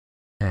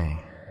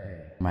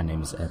My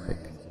name is Epic.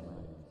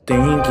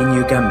 Thinking,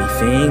 you got me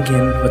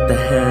thinking, what the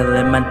hell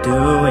am I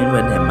doing,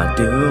 what am I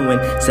doing?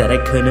 Said I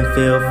couldn't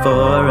feel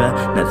for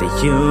another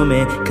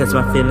human, cause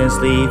my feelings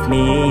leave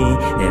me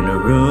in the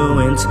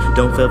ruins.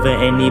 Don't feel for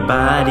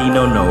anybody,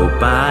 no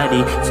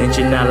nobody. Since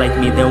you're not like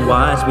me, then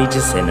watch me,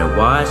 just sit and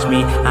watch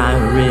me. I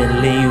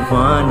really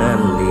wanna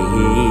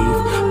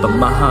leave, but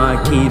my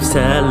heart keeps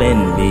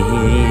telling me,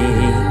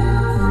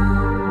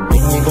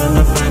 when you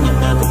gonna find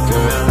another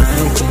girl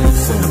like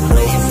this, in a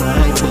place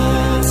like this?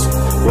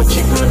 What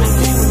you gonna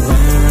do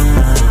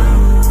now?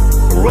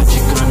 What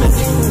you gonna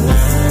do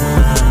now?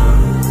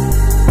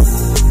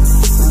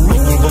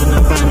 When you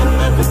gonna find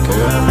another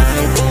girl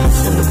like this,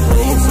 in a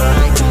place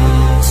like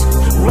this?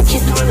 What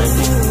you gonna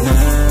do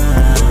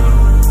now?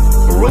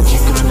 What you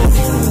gonna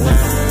do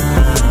now?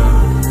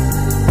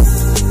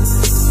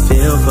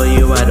 Feel for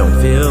you, I don't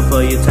feel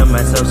for you. Tell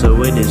myself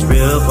so it is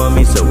real for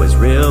me, so it's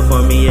real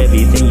for me.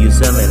 Everything you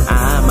sellin',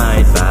 I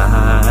might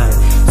buy,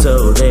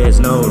 so there's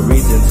no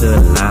reason to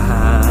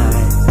lie.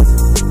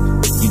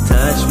 You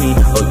touch me,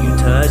 oh you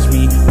touch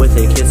me with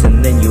a kiss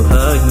and then you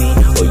hug me,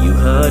 oh you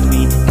hug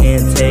me.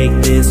 Can't take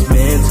this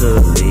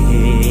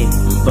mentally,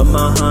 but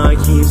my heart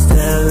keeps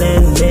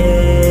telling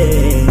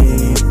me